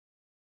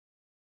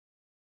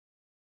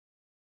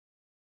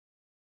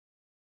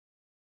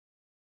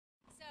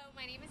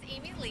My name is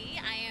Amy Lee.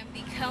 I am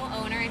the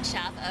co-owner and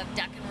chef of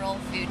Duck and Roll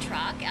Food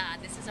Truck.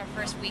 This is our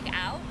first week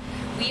out.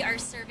 We are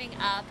serving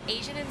up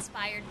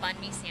Asian-inspired banh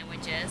mi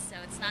sandwiches. So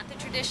it's not the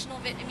traditional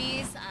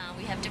Vietnamese.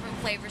 We have different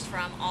flavors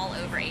from all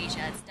over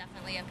Asia. It's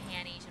definitely a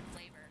pan-Asian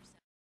flavor.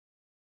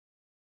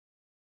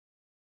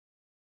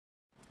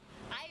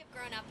 I have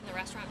grown up in the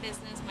restaurant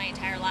business my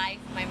entire life.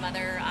 My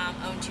mother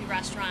owned 2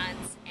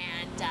 restaurants,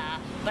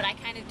 but I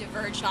kind of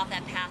diverged off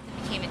that path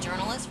and became a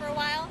journalist for a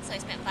while. So I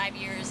spent 5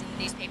 years in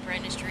the newspaper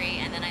industry,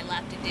 and then I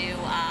left to do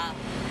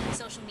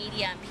social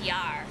media and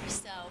PR.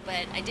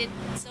 But I did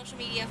social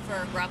media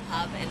for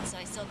Grubhub, and so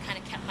I still kind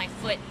of kept my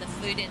foot in the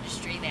food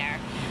industry there.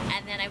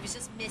 And then I was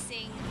just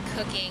missing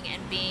cooking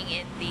and being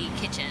in the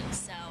kitchen.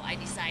 So I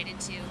decided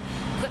to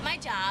quit my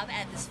job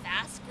at this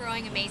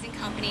fast-growing, amazing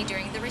company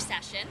during the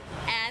recession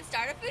and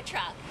start a food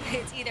truck.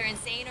 It's either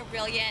insane or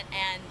brilliant,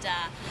 and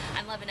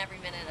I'm loving every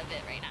minute of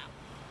it right now.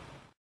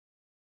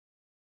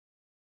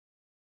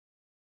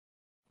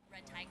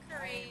 Red Thai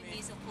curry,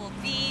 miso pulled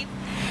beef,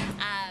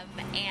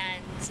 and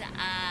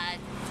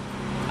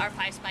our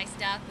 5-spice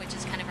duck, which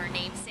is kind of our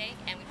namesake,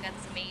 and we've got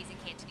this amazing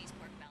Cantonese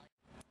pork belly.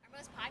 Our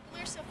most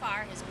popular so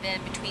far has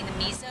been between the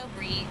miso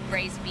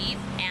braised beef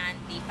and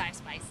the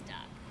 5-spice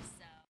duck.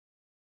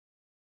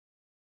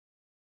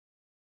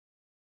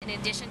 In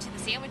addition to the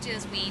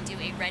sandwiches, we do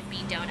a red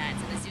bean donut.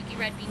 It's a Mizuki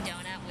red bean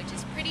donut, which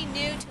is pretty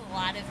new to a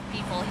lot of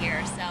people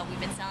here. So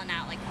we've been selling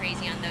out like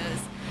crazy on those.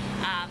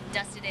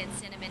 Dusted in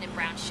cinnamon and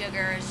brown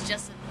sugars,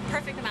 just a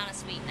perfect amount of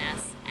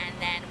sweetness. And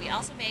then we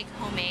also make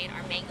homemade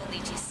our mango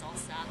lychee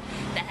salsa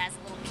that has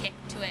a little kick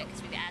to it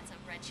because we've added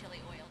some red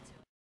chili oil to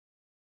it.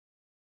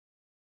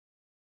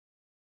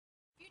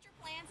 Future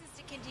plans is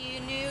to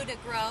continue to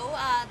grow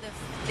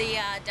the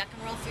Duck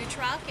and Roll food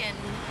truck and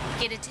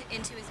get it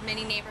into as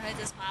many neighborhoods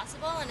as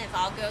possible. And if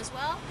all goes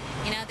well,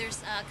 you know,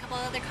 there's a couple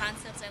other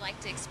concepts I like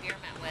to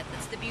experiment with.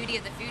 It's the beauty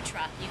of the food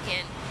truck. You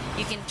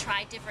can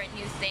try different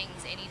new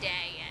things any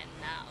day and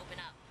open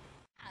up.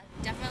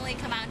 Definitely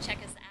come out and check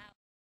us out.